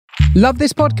Love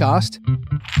this podcast?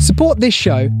 Support this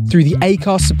show through the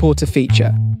Acast supporter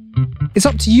feature. It's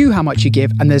up to you how much you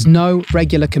give, and there's no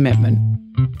regular commitment.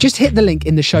 Just hit the link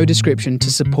in the show description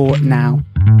to support now.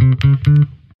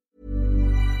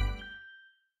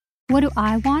 What do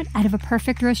I want out of a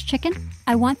perfect roast chicken?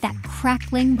 I want that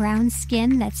crackling brown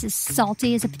skin that's as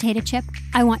salty as a potato chip.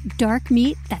 I want dark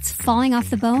meat that's falling off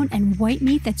the bone and white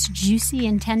meat that's juicy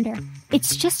and tender.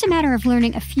 It's just a matter of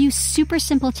learning a few super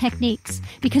simple techniques,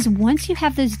 because once you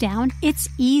have those down, it's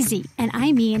easy. And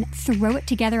I mean, throw it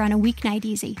together on a weeknight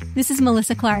easy. This is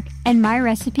Melissa Clark, and my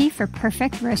recipe for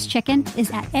perfect roast chicken is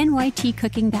at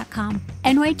nytcooking.com.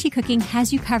 NYT Cooking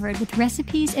has you covered with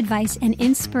recipes, advice, and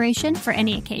inspiration for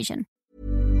any occasion.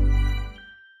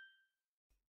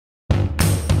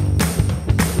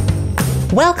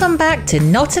 Welcome back to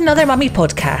Not Another Mummy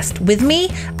podcast with me,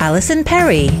 Alison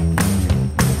Perry.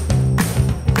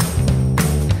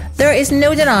 There is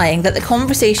no denying that the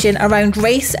conversation around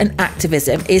race and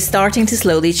activism is starting to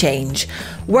slowly change.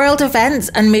 World events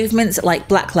and movements like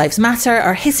Black Lives Matter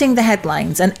are hitting the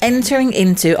headlines and entering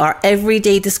into our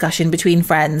everyday discussion between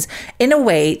friends in a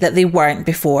way that they weren't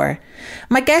before.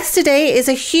 My guest today is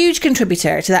a huge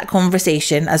contributor to that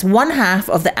conversation as one half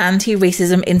of the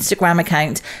anti-racism Instagram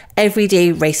account,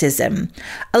 Everyday Racism.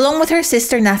 Along with her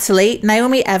sister Natalie,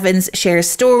 Naomi Evans shares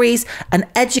stories and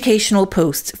educational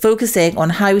posts focusing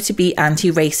on how to be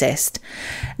anti-racist.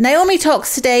 Naomi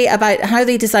talks today about how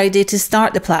they decided to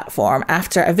start the platform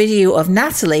after a video of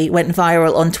Natalie went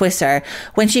viral on Twitter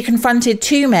when she confronted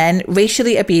two men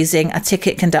racially abusing a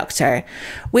ticket conductor.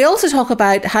 We also talk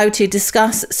about how to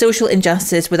discuss social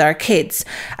injustice with our kids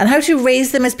and how to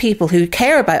raise them as people who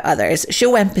care about others,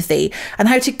 show empathy, and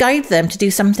how to guide them to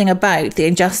do something about the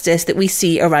injustice that we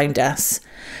see around us.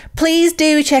 Please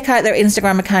do check out their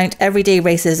Instagram account, Everyday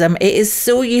Racism. It is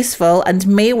so useful and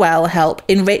may well help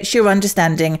enrich your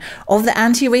understanding of the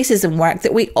anti-racism work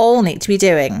that we all need to be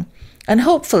doing. And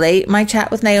hopefully my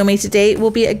chat with Naomi today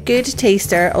will be a good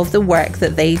taster of the work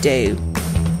that they do.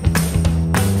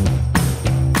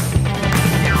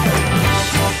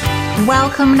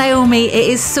 Welcome, Naomi. It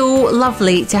is so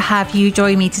lovely to have you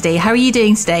join me today. How are you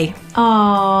doing today?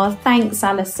 Oh, thanks,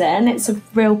 Alison. It's a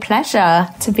real pleasure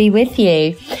to be with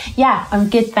you. Yeah, I'm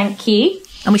good, thank you.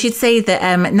 And we should say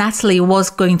that Natalie was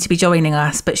going to be joining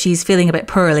us, but she's feeling a bit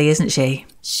poorly, isn't she?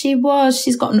 She was.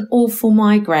 She's got an awful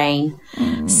migraine.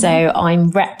 So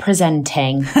I'm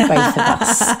representing both of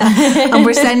us. And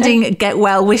we're sending get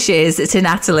well wishes to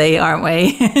Natalie, aren't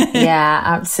we? Yeah,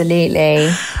 absolutely.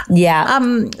 Yeah.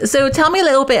 So tell me a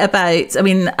little bit about, I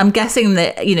mean, I'm guessing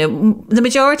that, you know, the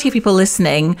majority of people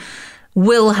listening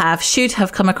should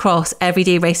have come across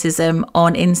Everyday Racism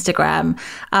on Instagram.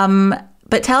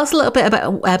 But tell us a little bit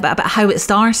about how it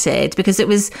started, because it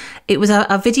was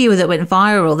a video that went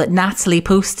viral that Natalie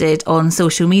posted on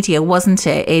social media, wasn't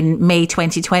it, in May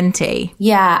 2020?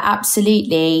 Yeah,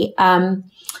 absolutely.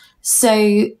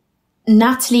 So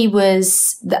Natalie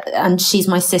was, and she's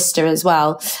my sister as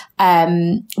well,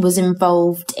 was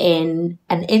involved in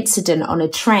an incident on a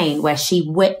train where she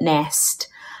witnessed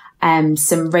some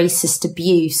racist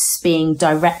abuse being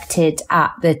directed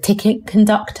at the ticket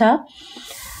conductor.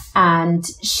 And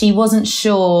she wasn't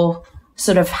sure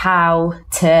sort of how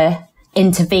to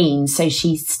intervene. So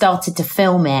she started to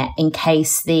film it in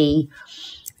case the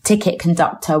ticket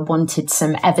conductor wanted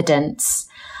some evidence.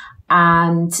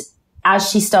 And as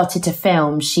she started to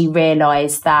film, she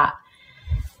realized that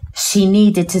she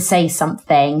needed to say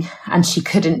something and she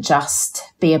couldn't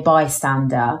just be a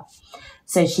bystander.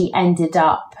 So she ended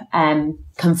up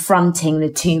confronting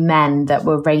the two men that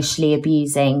were racially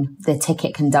abusing the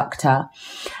ticket conductor.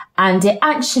 And it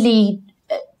actually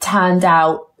turned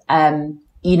out, not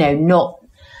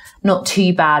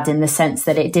too bad, in the sense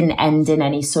that it didn't end in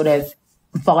any sort of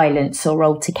violence or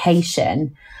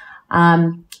altercation.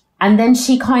 And then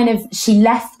she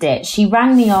left it. She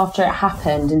rang me after it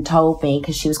happened and told me,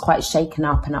 because she was quite shaken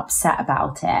up and upset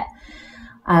about it.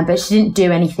 But she didn't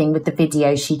do anything with the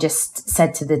video. She just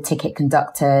said to the ticket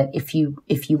conductor, if you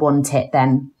want it,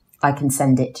 then I can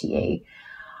send it to you.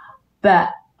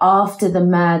 But after the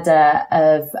murder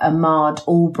of Ahmaud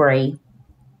Arbery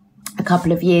a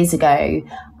couple of years ago,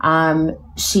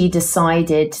 she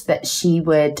decided that she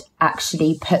would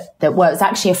actually it was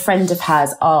actually a friend of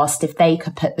hers asked if they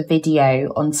could put the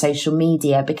video on social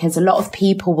media, because a lot of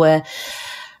people were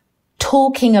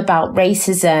talking about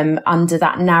racism under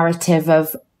that narrative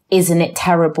of, isn't it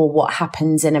terrible what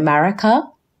happens in America?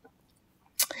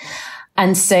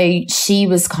 And so she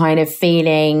was kind of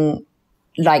feeling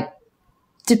like,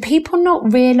 do people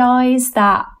not realize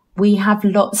that we have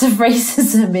lots of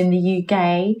racism in the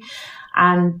UK?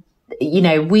 And,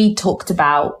 we talked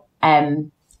about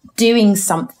doing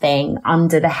something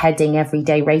under the heading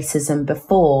Everyday Racism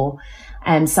before,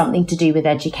 something to do with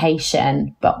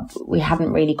education, but we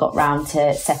hadn't really got round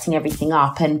to setting everything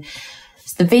up. And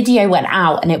the video went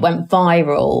out and it went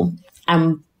viral,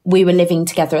 and we were living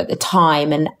together at the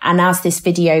time. And as this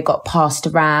video got passed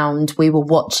around, we were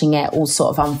watching it all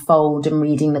sort of unfold and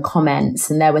reading the comments.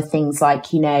 And there were things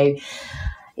like, you know,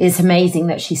 it's amazing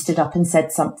that she stood up and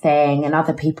said something. And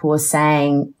other people were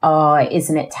saying, oh,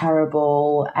 isn't it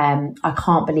terrible? I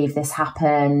can't believe this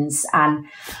happens. And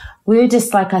we were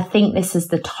just like, I think this is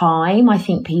the time. I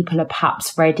think people are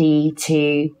perhaps ready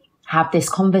to have this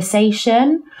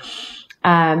conversation.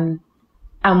 And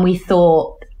we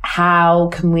thought, how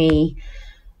can we,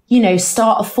 you know,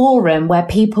 start a forum where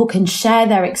people can share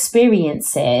their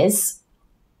experiences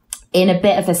in a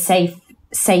bit of a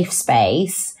safe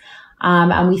space.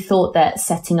 And we thought that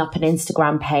setting up an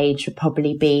Instagram page would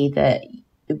probably be that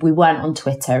we weren't on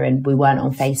Twitter and we weren't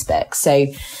on Facebook. So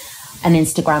an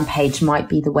Instagram page might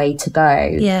be the way to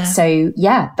go. Yeah. So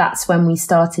yeah, that's when we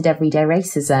started Everyday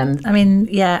Racism. I mean,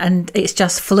 yeah, and it's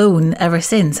just flown ever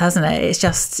since, hasn't it? It's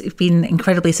just been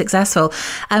incredibly successful.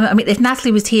 I mean, if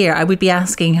Natalie was here, I would be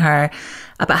asking her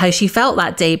about how she felt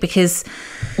that day, because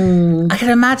I can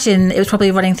imagine it was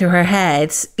probably running through her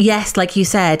head. Yes, like you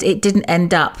said, it didn't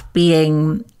end up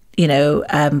being, you know,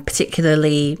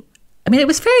 particularly, I mean, it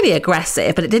was fairly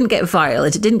aggressive, but it didn't get viral.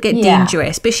 It didn't get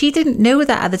dangerous. But she didn't know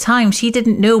that at the time. She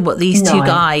didn't know what these two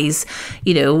guys,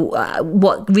 you know,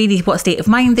 what state of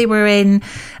mind they were in.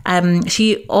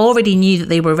 She already knew that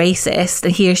they were racist.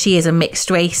 And here she is, a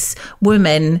mixed race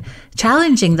woman,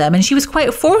 challenging them. And she was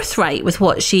quite forthright with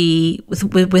what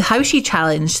with how she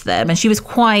challenged them. And she was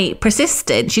quite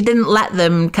persistent. She didn't let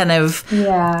them kind of,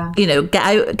 you know,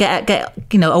 get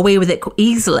you know, away with it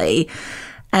easily.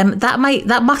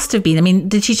 That must have been, I mean,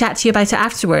 did she chat to you about it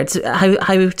afterwards?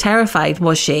 How terrified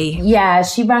was she? Yeah,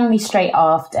 she rang me straight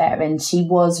after and she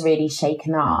was really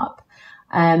shaken up.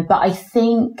 But I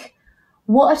think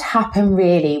what had happened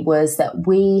really was that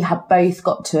we had both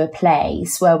got to a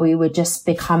place where we were just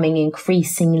becoming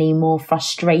increasingly more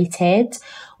frustrated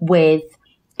with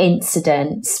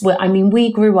incidents. I mean,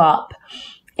 we grew up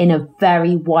in a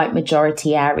very white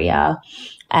majority area,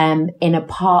 in a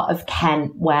part of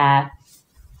Kent where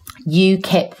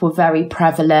UKIP were very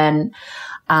prevalent.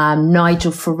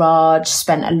 Nigel Farage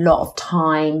spent a lot of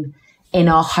time in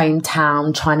our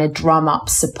hometown trying to drum up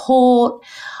support.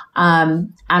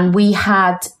 And we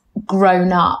had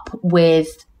grown up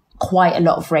with quite a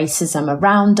lot of racism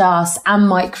around us and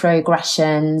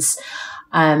microaggressions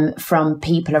from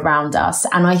people around us.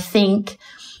 And I think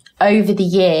over the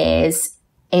years,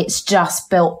 it's just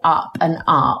built up and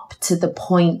up to the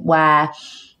point where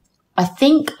I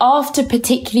think after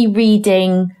particularly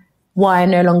reading Why I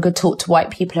No Longer Talk to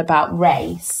White People About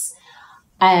Race,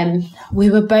 we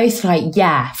were both like,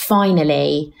 yeah,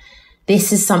 finally,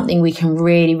 this is something we can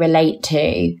really relate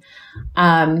to.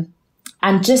 And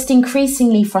just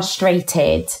increasingly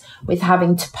frustrated with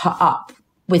having to put up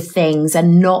with things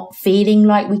and not feeling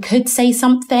like we could say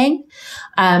something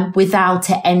without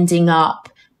it ending up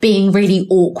being really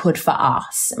awkward for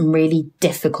us and really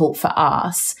difficult for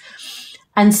us.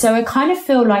 And so I kind of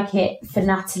feel like for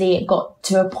Natalie, it got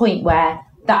to a point where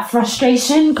that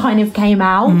frustration kind of came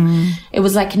out. It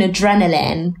was like an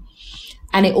adrenaline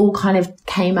and it all kind of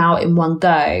came out in one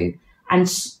go.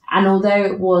 And although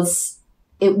it was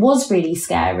really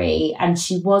scary and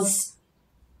she was,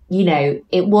 you know,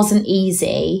 it wasn't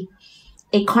easy,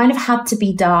 it kind of had to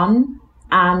be done.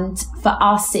 And for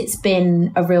us, it's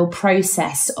been a real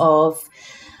process of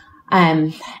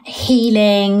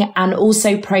healing and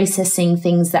also processing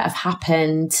things that have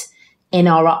happened in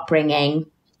our upbringing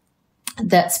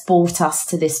that's brought us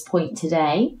to this point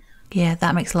today. Yeah,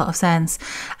 that makes a lot of sense.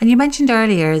 And you mentioned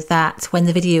earlier that when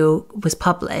the video was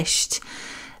published,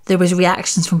 there was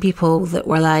reactions from people that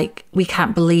were like, we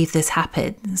can't believe this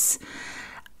happens.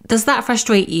 Does that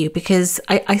frustrate you? Because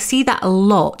I see that a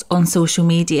lot on social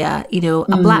media. You know,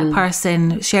 a black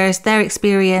person shares their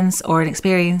experience or an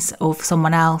experience of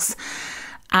someone else.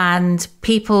 And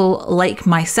people like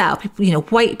myself, you know,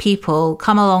 white people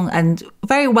come along and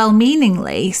very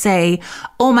well-meaningly say,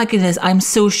 oh my goodness, I'm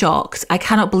so shocked. I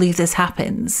cannot believe this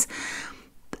happens.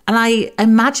 And I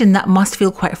imagine that must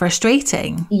feel quite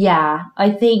frustrating. Yeah,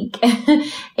 I think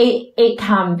it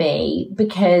can be,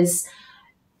 because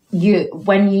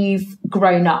when you've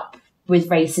grown up with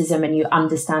racism and you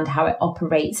understand how it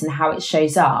operates and how it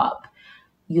shows up,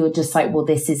 you're just like, well,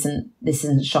 this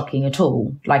isn't shocking at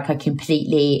all. Like, I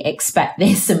completely expect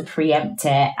this and preempt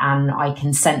it, and I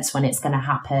can sense when it's going to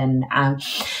happen.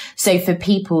 So for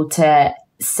people to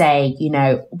say, you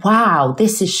know, wow,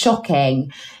 this is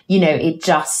shocking. You know, it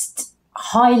just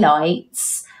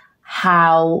highlights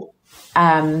how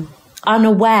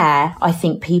unaware I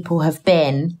think people have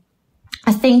been.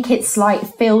 I think it's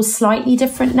feels slightly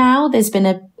different now. There's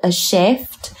been a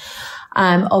shift,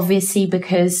 obviously,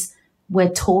 because we're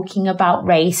talking about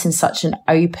race in such an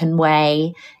open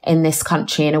way in this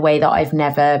country, in a way that I've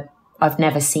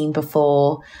never seen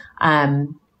before.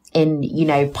 In, you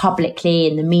know, publicly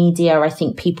in the media, I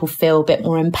think people feel a bit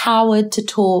more empowered to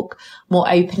talk more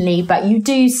openly, but you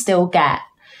do still get,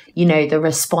 you know, the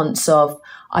response of,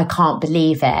 I can't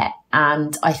believe it.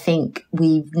 And I think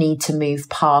we need to move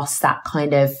past that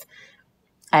kind of,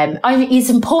 I mean, it's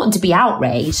important to be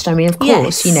outraged. I mean, of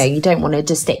course, you know, you don't want to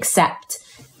just accept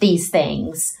these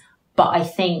things. But I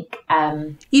think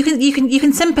you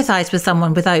can sympathise with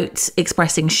someone without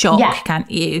expressing shock, can't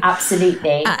you?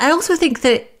 Absolutely. I also think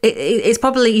that it's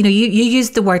probably, you know, you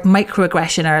used the word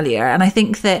microaggression earlier, and I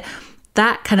think that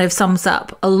kind of sums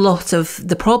up a lot of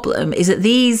the problem. Is that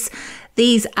these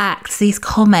acts, these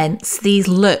comments, these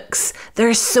looks,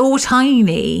 they're so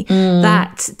tiny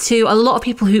that to a lot of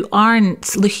people who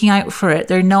aren't looking out for it,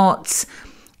 they're not.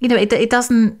 You know, it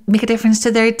doesn't make a difference to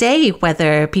their day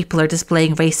whether people are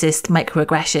displaying racist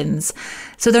microaggressions.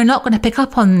 So they're not going to pick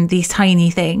up on these tiny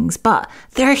things, but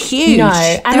they're huge. No,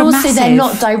 and they're also massive. They're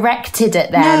not directed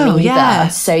at them either. Yeah.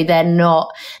 So they're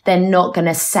not going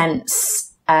to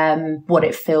sense what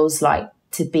it feels like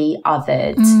to be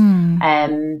othered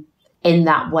in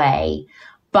that way.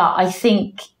 But I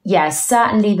think,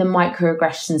 certainly the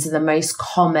microaggressions are the most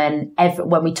common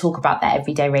when we talk about that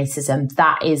everyday racism.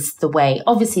 That is the way.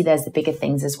 Obviously, there's the bigger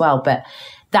things as well, but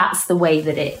that's the way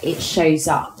that it shows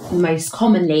up most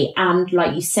commonly. And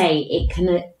like you say, it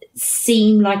can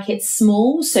seem like it's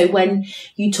small. So when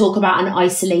you talk about an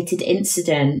isolated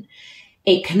incident,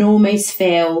 it can almost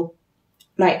feel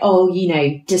like, oh, you know,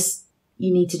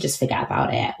 you need to just forget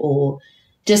about it or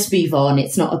just move on.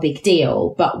 It's not a big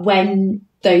deal. But when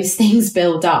those things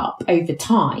build up over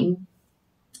time,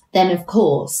 then of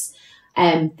course,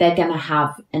 they're going to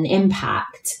have an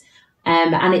impact.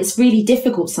 And it's really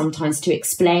difficult sometimes to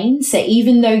explain. So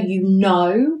even though you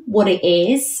know what it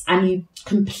is and you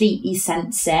completely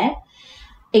sense it,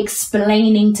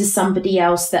 explaining to somebody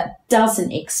else that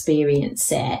doesn't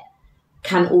experience it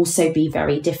can also be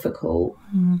very difficult.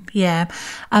 Yeah.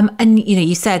 And, you know,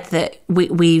 you said that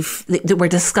that we're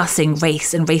discussing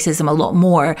race and racism a lot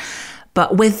more.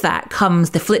 But with that comes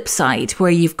the flip side, where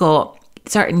you've got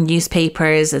certain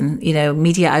newspapers and, you know,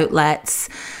 media outlets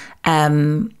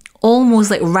almost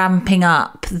like ramping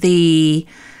up the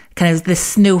kind of the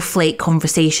snowflake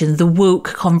conversation, the woke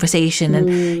conversation.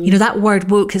 And, you know, that word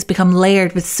woke has become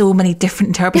layered with so many different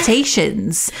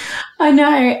interpretations. I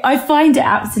know. I find it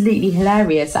absolutely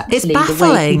hilarious, actually, it's baffling.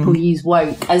 The way people use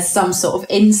woke as some sort of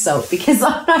insult. Because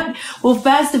I'm like, well,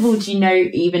 first of all, do you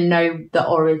even know the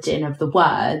origin of the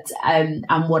word and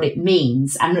what it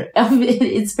means? And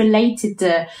it's related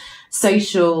to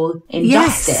social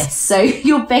injustice. Yes. So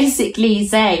you're basically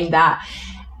saying that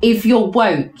if you're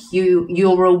woke,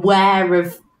 you're aware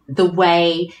of the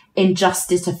way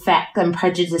injustice and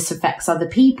prejudice affects other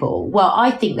people. Well, I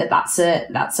think that's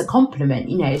a compliment.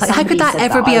 You know, like, how could that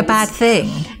ever be a bad thing?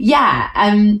 Yeah,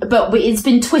 but it's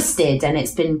been twisted and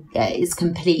it's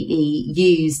completely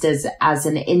used as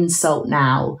an insult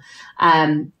now.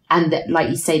 And that,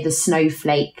 like you say, the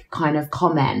snowflake kind of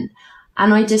comment.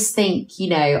 And I just think, you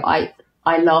know,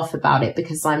 I laugh about it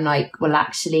because I'm like, well,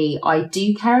 actually, I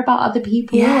do care about other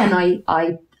people and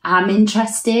I am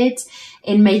interested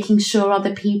in making sure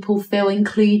other people feel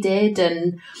included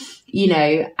and, you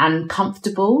know, and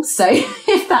comfortable. So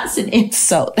if that's an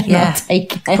insult, then I'll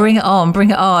take it. Bring it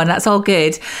on. That's all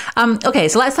good. Okay,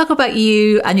 so let's talk about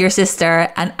you and your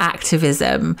sister and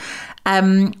activism.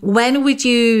 When would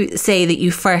you say that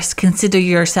you first consider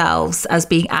yourselves as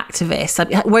being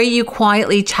activists? Were you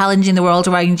quietly challenging the world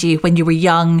around you when you were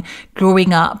young,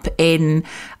 growing up in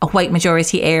a white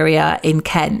majority area in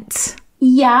Kent?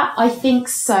 Yeah, I think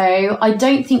so. I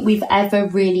don't think we've ever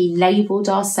really labelled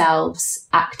ourselves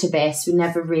activists. We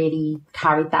never really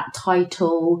carried that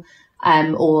title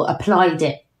or applied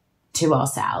it to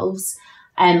ourselves,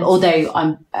 although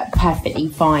I'm perfectly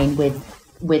fine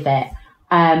with it.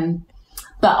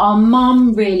 But our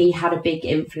mum really had a big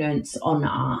influence on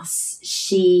us.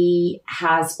 She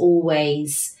has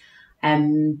always,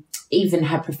 even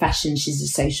her profession, she's a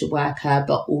social worker,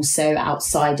 but also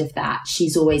outside of that,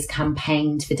 she's always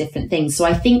campaigned for different things. So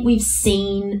I think we've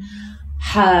seen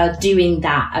her doing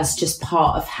that as just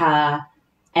part of her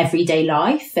everyday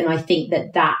life. And I think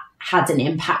that had an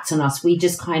impact on us. We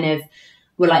just kind of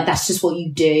were like, that's just what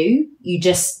you do.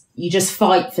 you just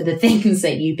fight for the things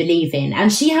that you believe in.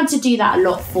 And she had to do that a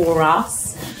lot for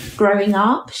us growing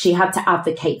up. She had to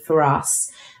advocate for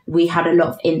us. We had a lot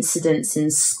of incidents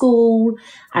in school,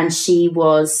 and she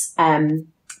was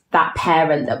that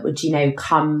parent that would,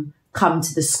 come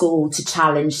to the school to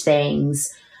challenge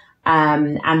things.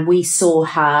 And we saw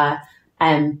her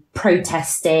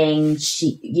protesting.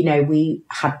 We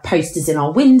had posters in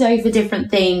our window for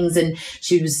different things, and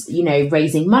she was,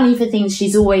 raising money for things.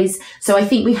 So I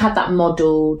think we had that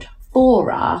modelled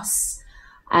for us.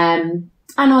 And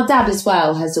our dad as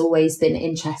well has always been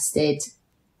interested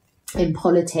in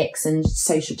politics and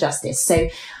social justice. So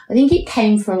I think it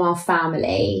came from our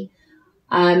family.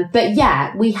 But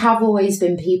yeah, we have always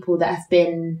been people that have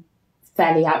been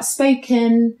fairly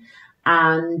outspoken.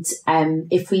 And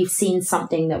if we've seen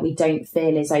something that we don't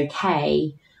feel is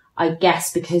okay, I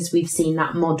guess because we've seen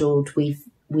that modelled,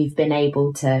 we've been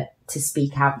able to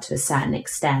speak out to a certain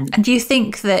extent. And do you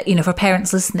think that, for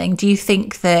parents listening, do you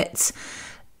think that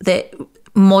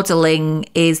modelling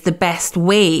is the best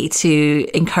way to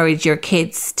encourage your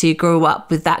kids to grow up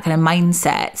with that kind of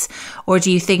mindset? Or do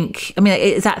you think,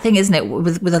 it's that thing, isn't it,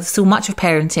 with so much of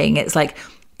parenting, it's like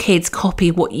kids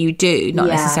copy what you do, not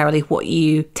necessarily what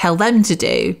you tell them to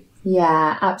do.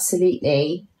 Yeah,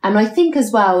 absolutely. And I think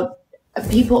as well,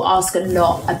 people ask a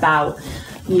lot about,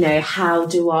 how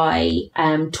do I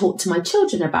talk to my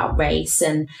children about race,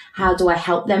 and how do I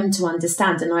help them to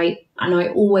understand? And I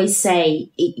always say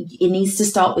it needs to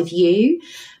start with you,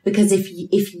 because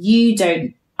if you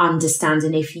don't understand,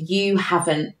 and if you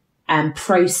haven't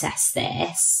processed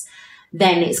this,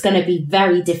 then it's going to be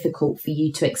very difficult for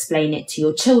you to explain it to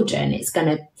your children. It's going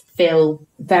to feel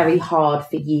very hard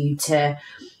for you to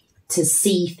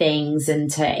see things and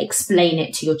to explain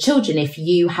it to your children if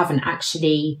you haven't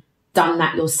actually done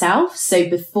that yourself. So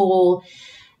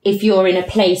if you're in a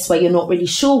place where you're not really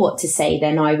sure what to say,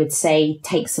 then I would say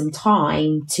take some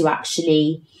time to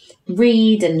actually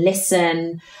read and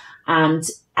listen and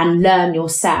learn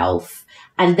yourself,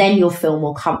 and then you'll feel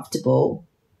more comfortable.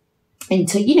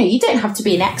 You don't have to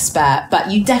be an expert,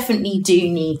 but you definitely do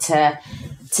need to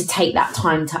take that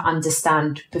time to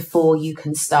understand before you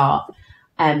can start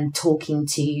talking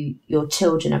to your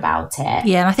children about it.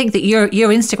 Yeah, and I think that your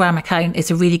Instagram account is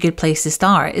a really good place to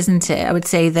start, isn't it? I would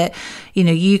say that,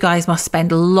 you guys must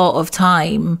spend a lot of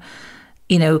time,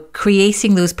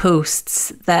 creating those posts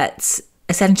that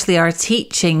essentially are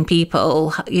teaching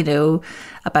people,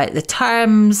 about the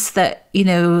terms that,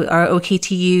 are okay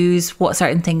to use, what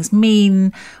certain things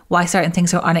mean, why certain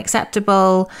things are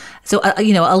unacceptable. So,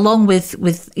 along with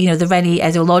the Rennie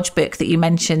Ezo Lodge book that you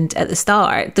mentioned at the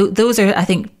start, those are, I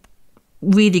think,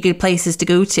 really good places to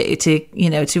go to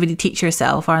really teach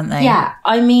yourself, aren't they? Yeah.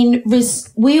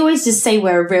 We always just say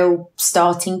we're a real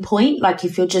starting point. Like,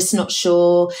 if you're just not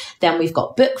sure, then we've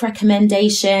got book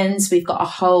recommendations. We've got a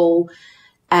whole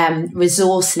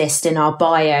resource list in our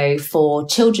bio for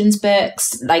children's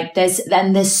books. Like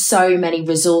there's so many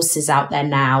resources out there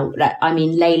now.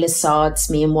 Layla Saad's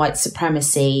Me and White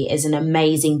Supremacy is an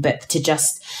amazing book to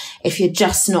if you're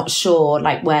just not sure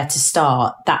like where to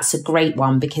start, that's a great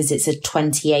one, because it's a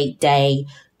 28-day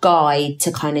guide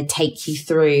to kind of take you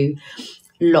through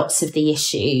lots of the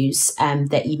issues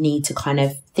that you need to kind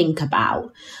of think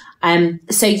about.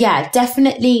 So yeah,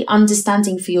 definitely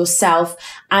understanding for yourself,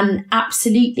 and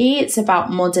absolutely it's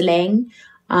about modeling,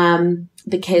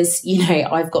 because,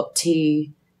 I've got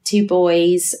two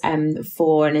boys,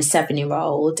 4 and a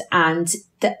 7-year-old, and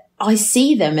I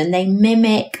see them and they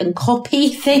mimic and copy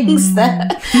things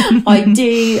that I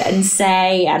do and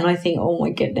say, and I think, oh my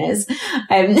goodness.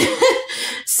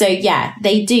 So yeah,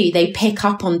 they pick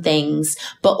up on things,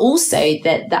 but also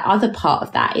the other part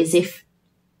of that is if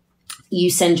you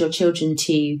send your children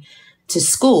to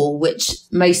school, which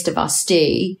most of us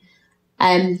do,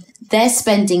 they're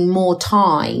spending more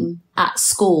time at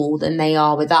school than they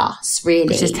are with us, really.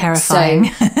 Which is terrifying.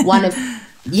 So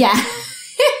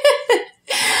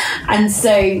and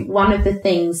so one of the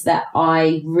things that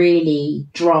I really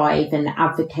drive and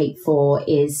advocate for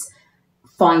is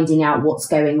finding out what's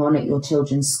going on at your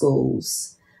children's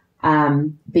schools.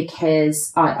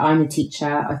 Because I'm a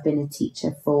teacher. I've been a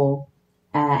teacher for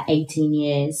 18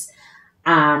 years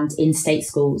and in state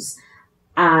schools,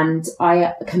 and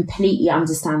I completely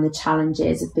understand the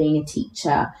challenges of being a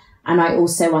teacher, and I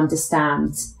also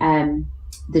understand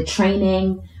the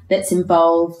training that's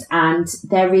involved, and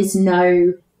there is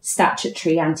no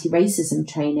statutory anti-racism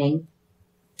training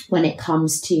when it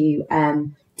comes to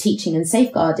teaching and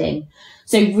safeguarding.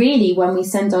 So really, when we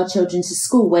send our children to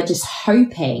school, we're just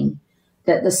hoping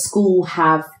that the school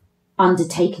have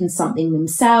undertaken something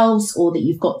themselves, or that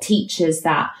you've got teachers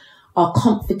that are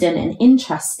confident and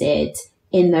interested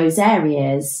in those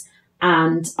areas.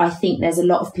 And I think there's a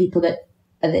lot of people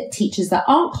that teachers that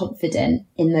aren't confident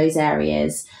in those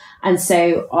areas. And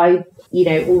so I,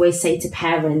 always say to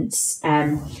parents,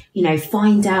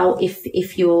 find out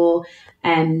if your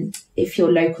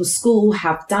local school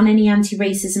have done any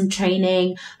anti-racism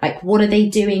training, like what are they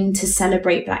doing to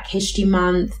celebrate Black History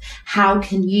Month? How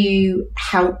can you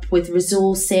help with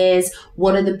resources?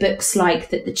 What are the books like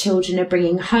that the children are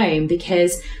bringing home?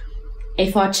 Because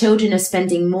if our children are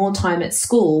spending more time at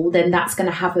school, then that's going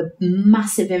to have a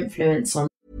massive influence on.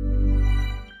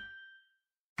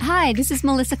 Hi, this is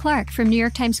Melissa Clark from New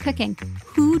York Times Cooking.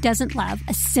 Who doesn't love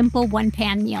a simple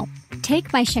one-pan meal?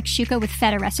 Take my shakshuka with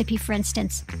feta recipe, for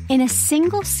instance. In a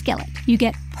single skillet, you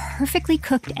get perfectly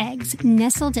cooked eggs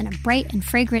nestled in a bright and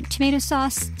fragrant tomato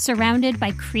sauce, surrounded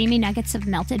by creamy nuggets of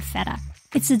melted feta.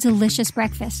 It's a delicious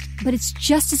breakfast, but it's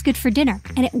just as good for dinner,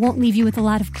 and it won't leave you with a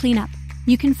lot of cleanup.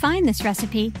 You can find this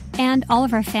recipe and all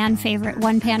of our fan-favorite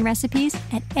one-pan recipes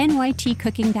at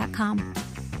nytcooking.com.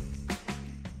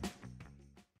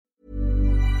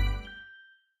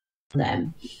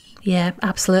 Them. Yeah,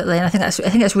 absolutely. And I think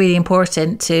that's really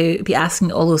important to be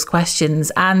asking all those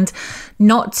questions and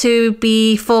not to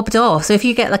be fobbed off. So if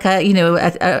you get like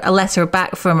a letter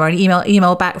back from, or an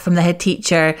email back from the head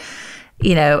teacher,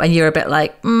 and you're a bit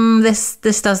like,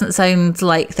 this doesn't sound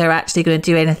like they're actually going to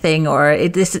do anything, or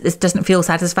this doesn't feel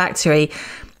satisfactory,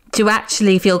 to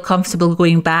actually feel comfortable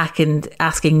going back and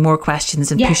asking more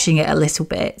questions and pushing it a little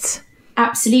bit.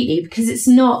 Absolutely, because it's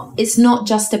not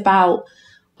just about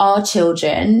our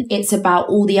children, it's about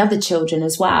all the other children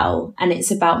as well. And it's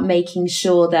about making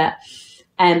sure that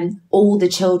all the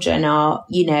children are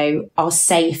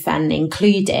safe and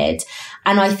included.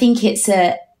 And I think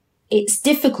it's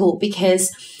difficult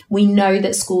because we know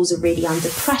that schools are really under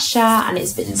pressure and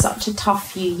it's been such a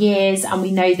tough few years. And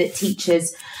we know that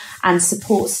teachers and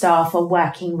support staff are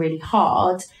working really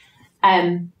hard.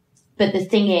 But the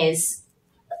thing is,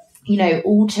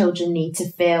 all children need to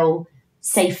feel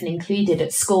safe and included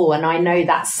at school. And I know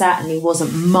that certainly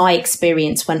wasn't my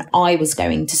experience when I was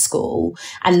going to school.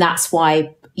 And that's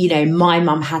why, my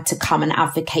mum had to come and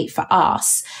advocate for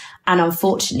us. And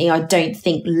unfortunately, I don't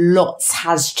think lots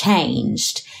has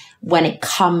changed when it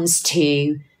comes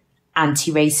to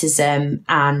anti-racism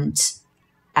and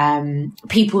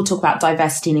people talk about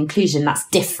diversity and inclusion. That's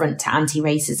different to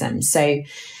anti-racism. So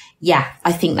yeah,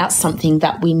 I think that's something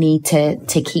that we need to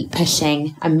keep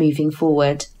pushing and moving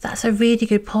forward. That's a really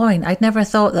good point. I'd never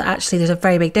thought that actually there's a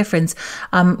very big difference.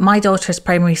 My daughter's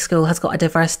primary school has got a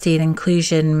diversity and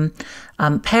inclusion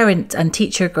parent and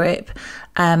teacher group.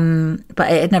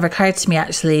 But it had never occurred to me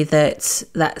actually that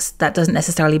doesn't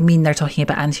necessarily mean they're talking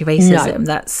about anti-racism. No.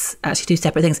 That's actually two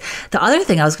separate things. The other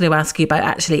thing I was going to ask you about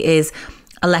actually is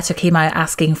a letter came out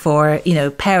asking for,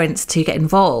 parents to get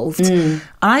involved. And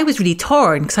I was really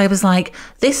torn because I was like,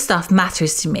 this stuff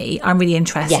matters to me. I'm really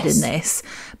interested in this.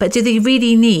 But do they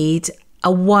really need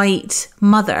a white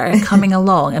mother coming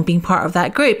along and being part of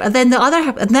that group? And then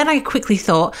I quickly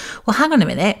thought, well, hang on a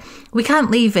minute. We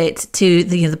can't leave it to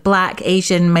the Black,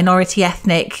 Asian, minority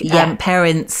ethnic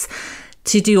parents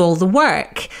to do all the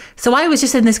work. So I was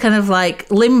just in this kind of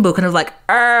like limbo, kind of like,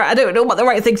 I don't know what the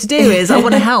right thing to do is. I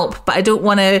want to help, but I don't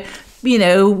want to,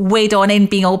 wade on in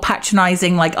being all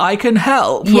patronising, like I can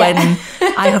help when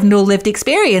I have no lived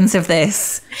experience of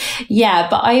this. Yeah,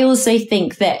 but I also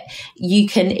think that you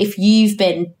can, if you've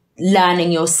been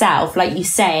learning yourself, like you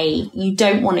say, you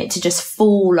don't want it to just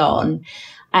fall on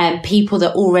people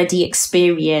that already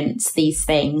experience these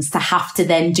things to have to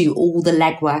then do all the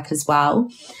legwork as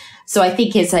well. So I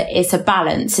think it's a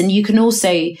balance. And you can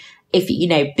also,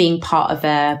 if, being part of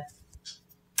a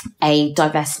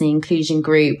diversity and inclusion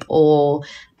group or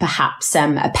perhaps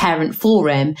a parent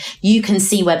forum, you can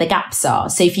see where the gaps are.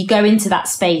 So if you go into that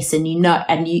space and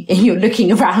you're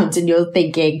looking around and you're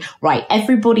thinking, right,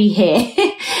 everybody here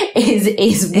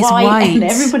is white and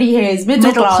everybody here is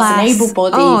middle class and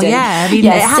able-bodied. Oh, yeah. I mean,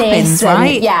 it happens,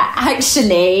 right? Yeah,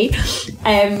 actually,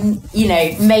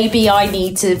 maybe I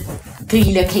need to be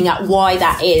looking at why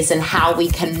that is and how we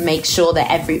can make sure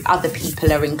that every other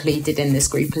people are included in this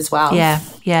group as well. Yeah,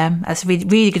 that's really,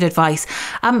 really good advice.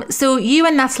 So you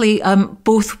and Natalie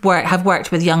both have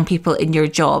worked with young people in your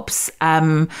jobs.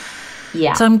 So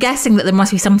I'm guessing that there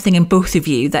must be something in both of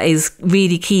you that is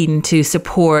really keen to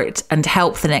support and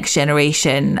help the next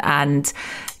generation. And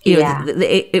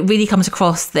it really comes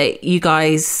across that you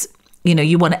guys,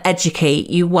 you want to educate,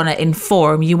 you want to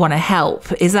inform, you want to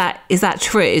help. Is that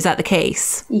true? Is that the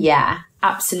case? Yeah,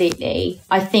 absolutely.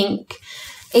 I think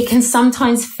it can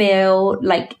sometimes feel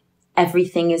like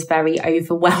everything is very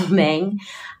overwhelming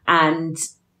and,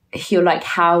 you're like,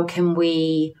 how can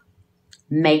we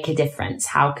make a difference?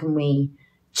 How can we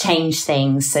change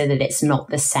things so that it's not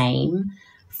the same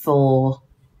for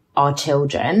our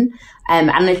children?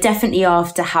 And definitely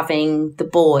after having the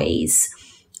boys,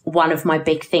 one of my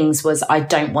big things was I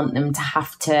don't want them to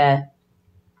have to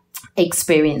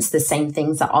experience the same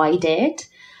things that I did.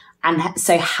 And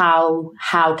so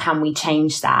how can we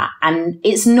change that? And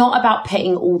it's not about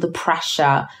putting all the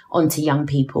pressure onto young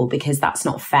people, because that's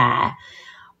not fair.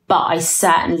 But I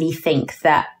certainly think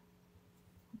that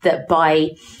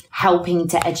by helping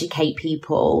to educate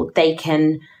people, they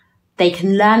can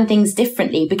learn things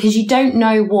differently, because you don't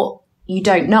know what you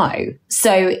don't know.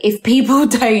 So if people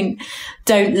don't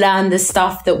learn the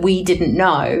stuff that we didn't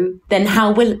know, then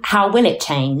how will it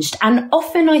change? And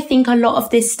often I think a lot of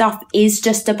this stuff is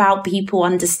just about people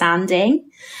understanding.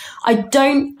 I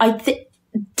don't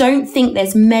think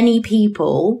there's many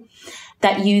people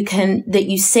that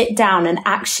you sit down and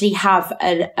actually have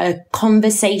a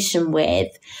conversation with,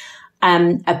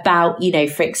 about,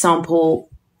 for example,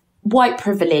 white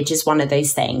privilege is one of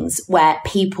those things where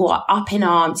people are up in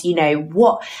arms,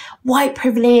 what white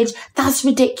privilege, that's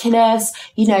ridiculous.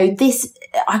 This,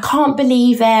 I can't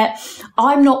believe it.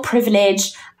 I'm not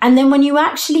privileged. And then when you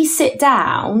actually sit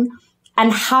down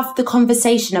and have the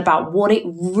conversation about what it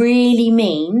really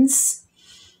means,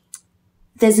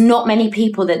 there's not many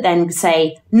people that then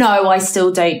say, no, I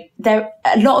still don't.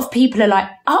 A lot of people are like,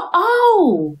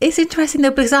 oh. It's interesting though,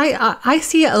 because I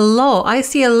see it a lot. I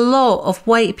see a lot of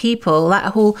white people,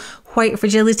 that whole white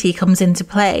fragility comes into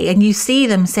play, and you see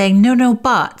them saying, no,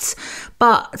 but,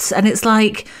 and it's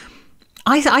like,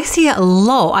 I see it a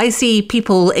lot. I see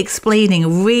people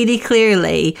explaining really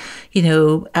clearly,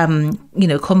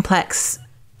 complex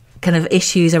kind of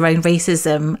issues around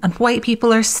racism, and white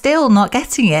people are still not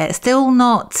getting it, still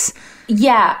not.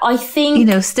 Yeah, I think,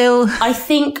 I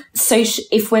think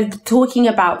if we're talking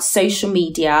about social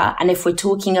media, and if we're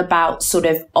talking about sort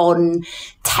of on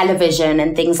television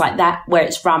and things like that, where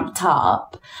it's ramped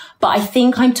up, but I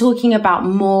think I'm talking about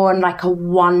more on like a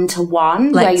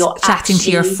one-to-one, like where you're chatting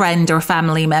to your friend or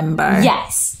family member.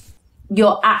 Yes.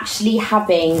 You're actually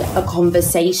having a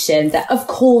conversation that, of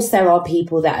course, there are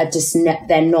people that are just,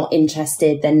 they're not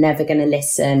interested, they're never going to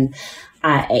listen,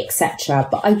 etc.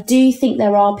 But I do think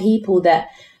there are people that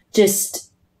just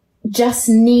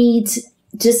need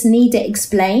it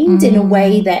explained in a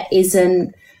way that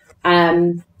isn't,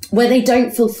 where they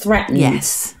don't feel threatened.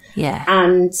 Yes. Yeah.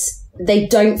 And they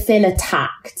don't feel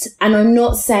attacked. And I'm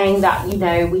not saying that,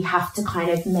 we have to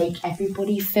kind of make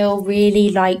everybody feel really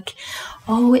like,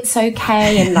 oh, it's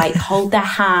okay, and like hold their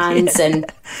hands. Yeah.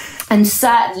 And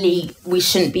certainly we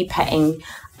shouldn't be putting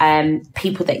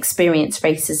people that experience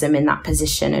racism in that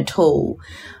position at all.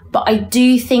 But I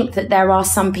do think that there are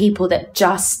some people that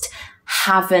just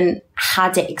haven't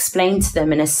had it explained to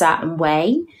them in a certain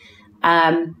way.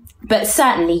 But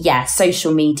certainly,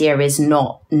 social media is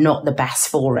not the best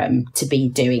forum to be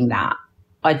doing that.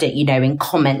 I don't, in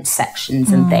comment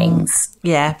sections and things.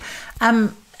 Yeah.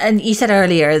 And you said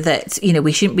earlier that,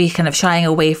 we shouldn't be kind of shying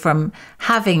away from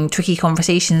having tricky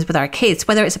conversations with our kids,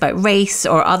 whether it's about race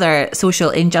or other social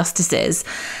injustices.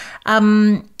 How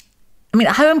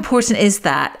important is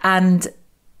that? And,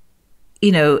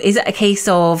 is it a case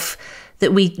of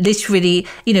that we literally,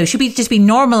 should we just be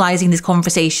normalising these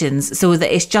conversations so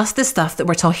that it's just the stuff that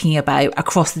we're talking about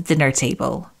across the dinner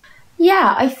table?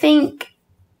 Yeah, I think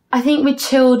with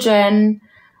children,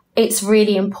 it's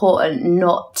really important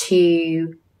not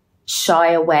to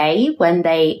shy away when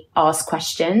they ask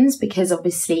questions, because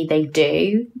obviously they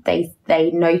do. They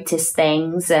notice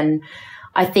things. And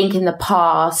I think in the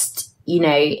past,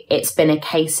 it's been a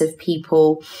case of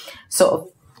people sort of,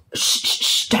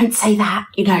 shh, don't say that,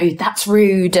 that's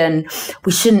rude, and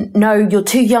we shouldn't, no, you're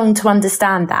too young to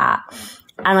understand that.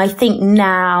 And I think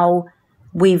now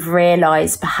we've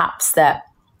realised perhaps that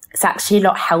it's actually a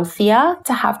lot healthier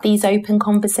to have these open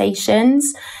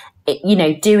conversations,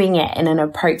 doing it in an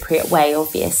appropriate way,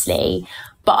 obviously.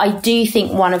 But I do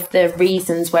think one of the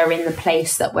reasons we're in the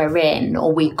place that we're in,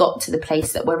 or we got to the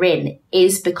place that we're in,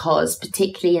 is because,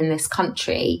 particularly in this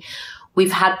country,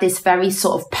 we've had this very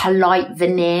sort of polite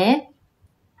veneer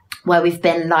where we've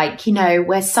been like,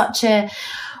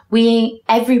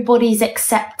 everybody's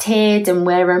accepted and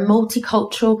we're a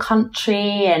multicultural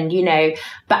country, and,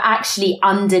 but actually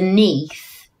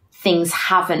underneath things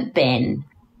haven't been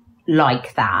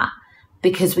like that,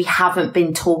 because we haven't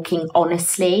been talking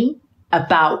honestly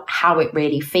about how it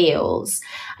really feels.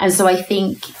 And so I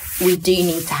think we do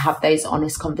need to have those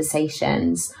honest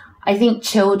conversations. I think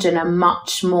children are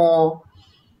much more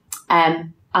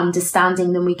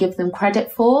understanding than we give them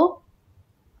credit for.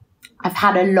 I've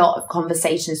had a lot of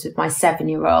conversations with my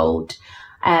 7-year-old.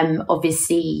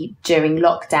 Obviously, during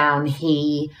lockdown,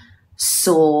 he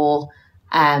saw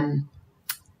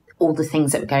all the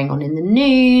things that were going on in the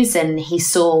news, and he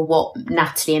saw what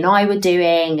Natalie and I were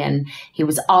doing, and he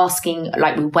was asking,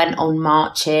 like, we went on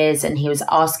marches and he was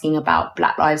asking about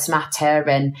Black Lives Matter,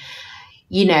 and,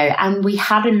 you know, and we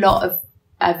had a lot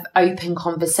of open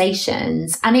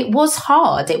conversations, and it was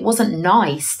hard. It wasn't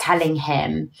nice telling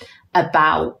him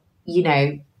about, you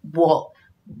know,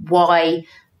 why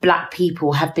Black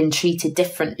people have been treated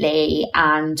differently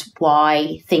and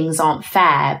why things aren't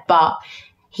fair, but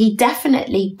he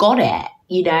definitely got it,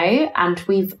 you know,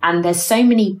 and there's so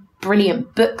many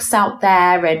brilliant books out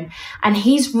there, and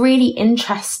he's really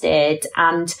interested,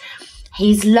 and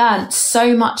he's learnt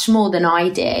so much more than I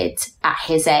did at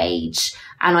his age.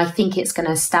 And I think it's going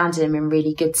to stand him in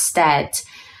really good stead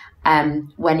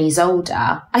when he's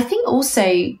older. I think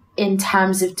also in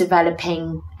terms of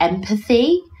developing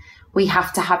empathy, we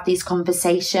have to have these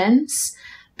conversations,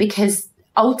 because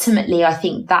ultimately I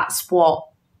think that's what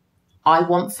I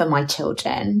want for my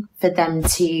children, for them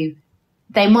to,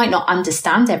 they might not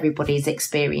understand everybody's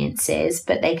experiences,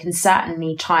 but they can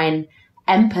certainly try and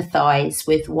empathise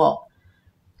with what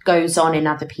goes on in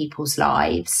other people's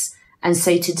lives. And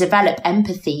so to develop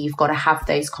empathy, you've got to have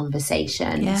those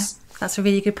conversations. Yeah, that's a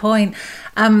really good point.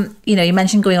 You know, you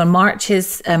mentioned going on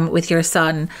marches with your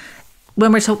son.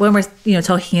 When we're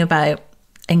talking about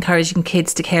encouraging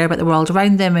kids to care about the world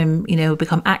around them and, you know,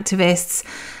 become activists,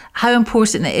 how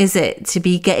important is it to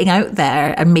be getting out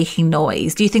there and making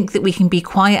noise? Do you think that we can be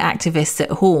quiet activists at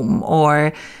home,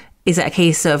 or is it a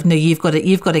case of, no, you've got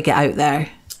to get out there?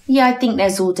 Yeah, I think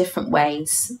there's all different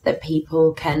ways that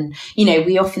people can, you know,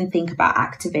 we often think about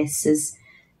activists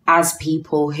as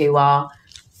people who are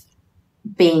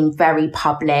being very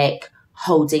public,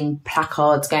 holding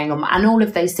placards, going on, and all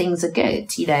of those things are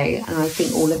good, you know, and I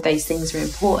think all of those things are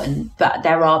important, but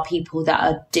there are people that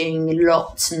are doing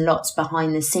lots and lots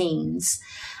behind the scenes.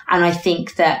 And I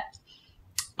think that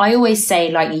I always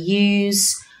say, like,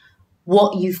 use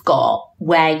what you've got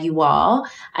where you are.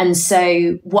 And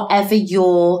so whatever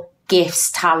your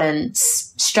gifts,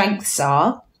 talents, strengths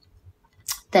are,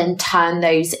 then turn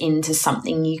those into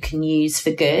something you can use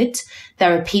for good.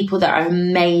 There are people that are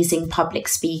amazing public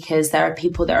speakers. There are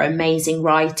people that are amazing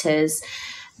writers.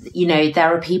 You know,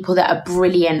 there are people that are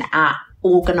brilliant at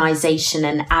organization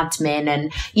and admin,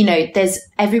 and, you know,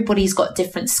 everybody's got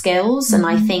different skills. Mm-hmm. And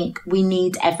I think we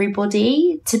need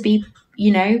everybody to be,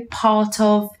 you know, part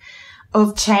of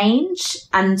change,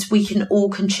 and we can all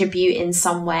contribute in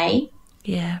some way.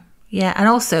 Yeah. Yeah. And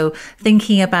also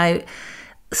thinking about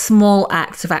small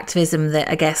acts of activism that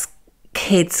I guess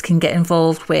kids can get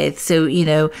involved with. So, you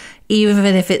know, even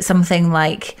if it's something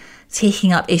like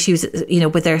taking up issues, you know,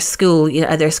 with their school, you know,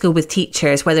 at their school with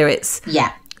teachers, whether it's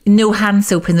no hand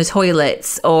soap in the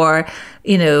toilets, or,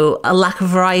 you know, a lack of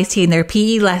variety in their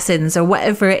PE lessons, or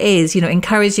whatever it is, you know,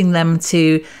 encouraging them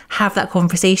to have that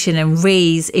conversation and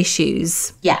raise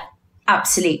issues. Yeah,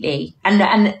 absolutely.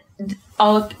 And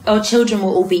our children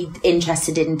will all be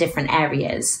interested in different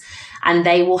areas, and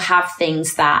they will have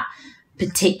things that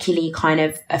particularly kind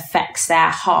of affects their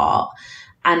heart.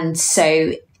 And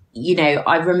so, you know,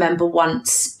 I remember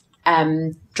once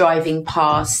driving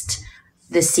past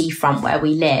the seafront where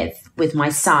we live with my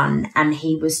son, and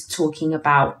he was talking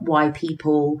about why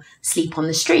people sleep on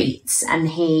the streets,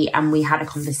 and we had a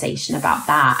conversation about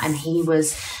that, and he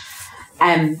was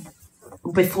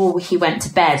before he went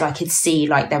to bed, I could see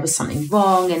like there was something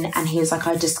wrong, and he was like,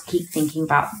 I just keep thinking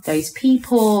about those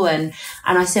people, and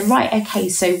I said, right, okay,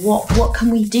 so what can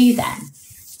we do then?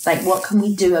 Like, what can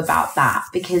we do about that?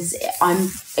 Because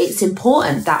it's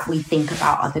important that we think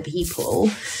about other people.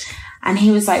 And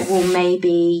he was like, well,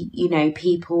 maybe, you know,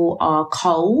 people are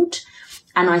cold.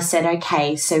 And I said,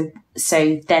 okay, so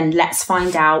then let's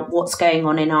find out what's going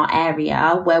on in our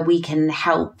area where we can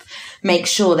help make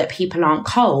sure that people aren't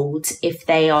cold if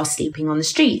they are sleeping on the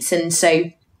streets. And so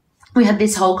we had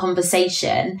this whole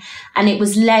conversation, and it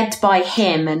was led by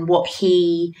him and what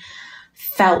he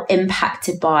felt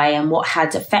impacted by and what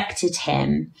had affected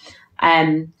him.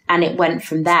 And it went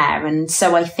from there. And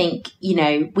so I think, you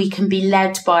know, we can be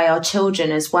led by our children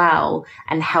as well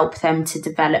and help them to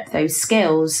develop those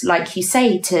skills, like you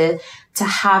say, to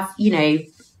have, you know,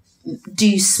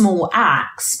 do small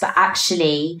acts, but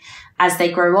actually as they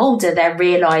grow older, they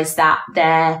realise that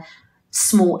their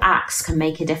small acts can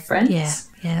make a difference.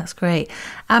 Yeah, that's great.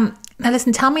 Now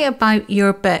listen, tell me about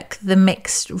your book, The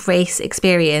Mixed Race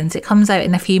Experience. It comes out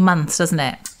in a few months, doesn't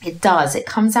it? It does. It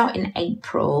comes out in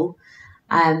April.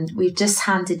 We've just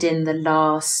handed in the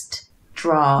last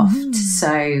draft.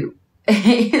 So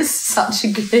it's such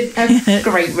a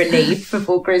great relief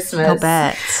before Christmas. I'll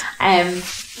bet.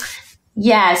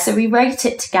 So we wrote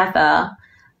it together,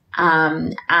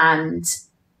 and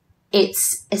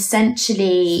it's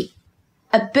essentially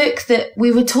a book that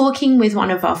we were talking with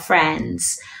one of our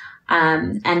friends,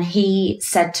 and he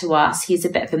said to us, he's a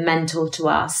bit of a mentor to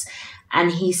us,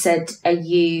 and he said, are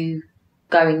you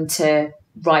going to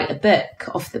write a book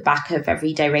off the back of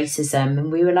Everyday Racism? And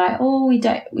we were like, oh, we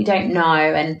don't know.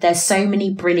 And there's so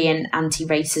many brilliant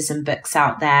anti-racism books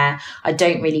out there. I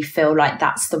don't really feel like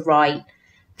that's the right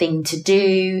thing to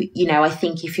do. You know, I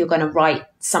think if you're going to write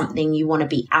something, you want to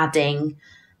be adding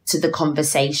to the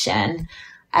conversation.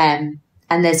 And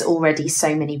there's already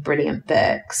so many brilliant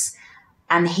books.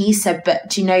 And he said, but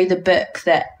do you know the book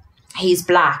that he's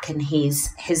black and his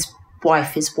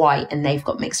wife is white and they've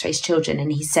got mixed race children?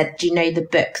 And he said, do you know the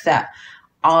book that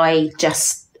I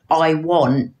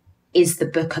want is the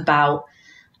book about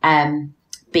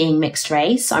being mixed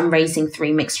race. I'm raising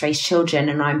 3 mixed race children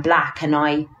and I'm black and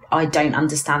I don't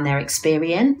understand their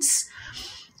experience.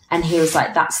 And he was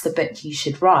like, that's the book you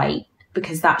should write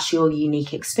because that's your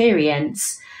unique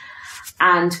experience.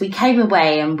 And we came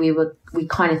away and we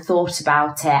kind of thought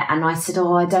about it. And I said,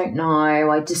 oh, I don't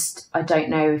know. I don't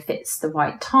know if it's the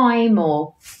right time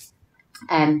or,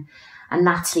 and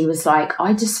Natalie was like,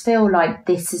 I just feel like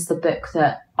this is the book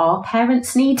that our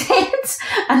parents needed.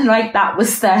 And like, that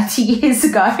was 30 years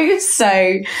ago.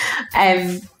 So,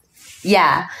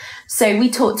 so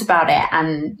we talked about it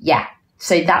and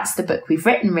so that's the book we've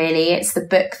written really. It's the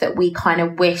book that we kind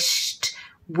of wished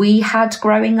we had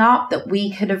growing up, that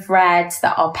we could have read,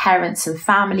 that our parents and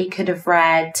family could have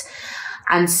read.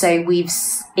 And so we've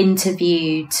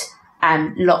interviewed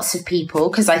lots of people,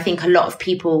 because I think a lot of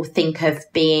people think of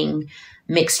being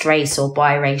mixed race or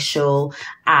biracial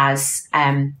as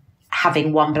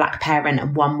having one black parent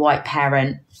and one white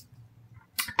parent.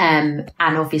 And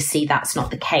obviously that's not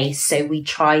the case. So we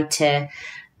tried to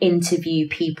interview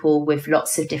people with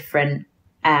lots of different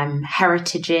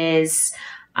heritages.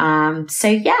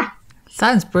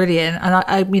 Sounds brilliant. And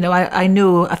I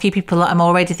know a few people that I'm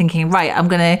already thinking, right, I'm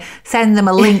going to send them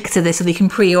a link to this so they can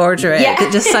pre-order it. Yeah.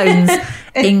 It just sounds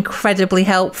incredibly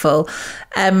helpful.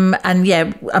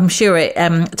 I'm sure it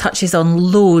touches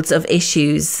on loads of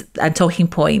issues and talking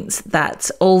points that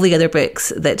all the other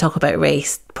books that talk about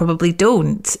race probably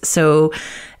don't. So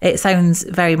it sounds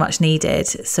very much needed.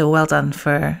 So well done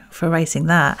for writing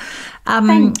that.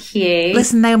 Thank you.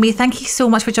 Listen, Naomi, thank you so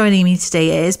much for joining me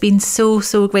today. It has been so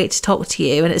great to talk to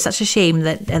you, and it's such a shame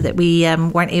that we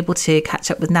weren't able to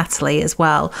catch up with Natalie as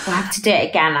well. We'll have to do it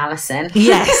again, Alison.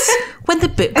 Yes, when the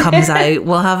book comes out,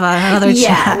 we'll have another chat.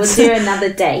 Yeah, we'll do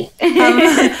another date.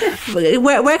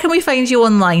 Where can we find you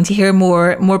online to hear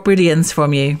more brilliance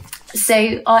from you?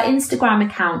 So our Instagram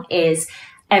account is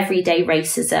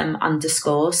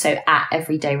everydayracism_, so at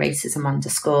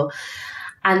everydayracism_.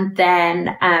 And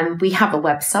then we have a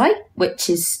website, which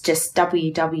is just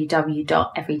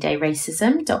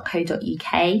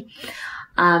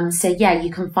www.everydayracism.co.uk.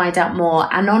 You can find out more.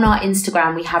 And on our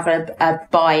Instagram, we have a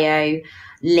bio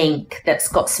link that's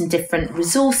got some different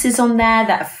resources on there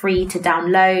that are free to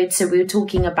download. So we were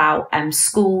talking about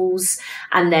schools,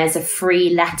 and there's a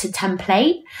free letter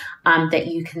template that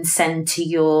you can send to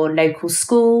your local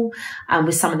school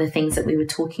with some of the things that we were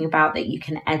talking about that you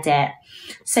can edit.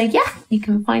 So you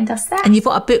can find us there. And you've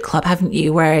got a book club, haven't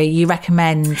you, where you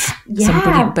recommend some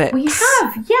brilliant books? We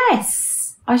have,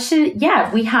 yes.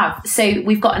 We have. So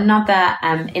we've got another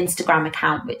Instagram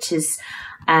account, which is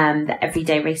the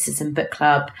Everyday Racism Book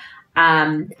Club.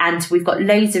 And we've got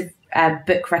loads of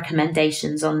book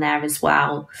recommendations on there as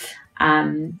well.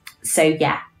 You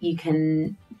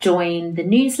can join the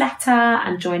newsletter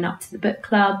and join up to the book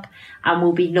club, and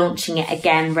we'll be launching it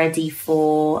again ready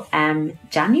for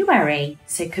January.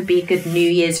 So it could be a good New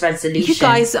Year's resolution.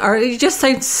 You just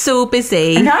sound so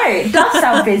busy. I know, it does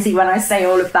sound busy when I say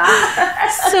all of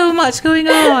that. So much going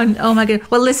on. Oh my God.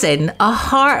 Well, listen, a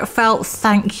heartfelt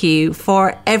thank you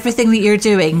for everything that you're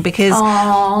doing, because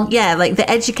the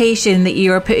education that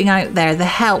you're putting out there, the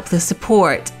help, the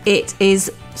support, it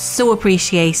is so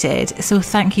appreciated. So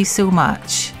thank you so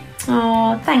much.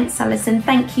 Oh, thanks, Alison.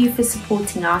 Thank you for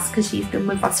supporting us, because you've been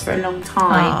with us for a long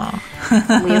time.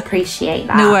 We appreciate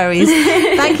that. No worries.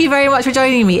 Thank you very much for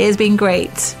joining me. It's been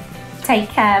great. Take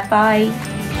care. Bye.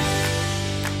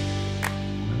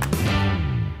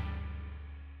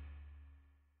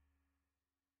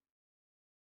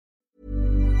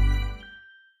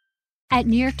 At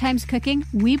New York Times Cooking,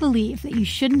 we believe that you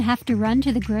shouldn't have to run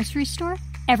to the grocery store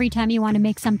every time you want to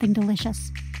make something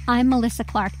delicious. I'm Melissa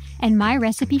Clark, and my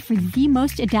recipe for the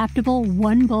most adaptable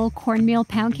one-bowl cornmeal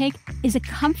pound cake is a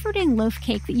comforting loaf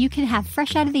cake that you can have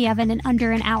fresh out of the oven in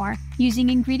under an hour, using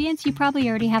ingredients you probably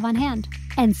already have on hand.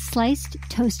 And sliced,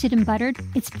 toasted, and buttered,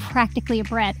 it's practically a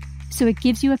bread, so it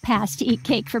gives you a pass to eat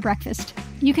cake for breakfast.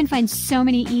 You can find so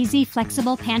many easy,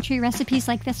 flexible pantry recipes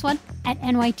like this one at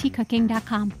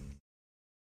nytcooking.com.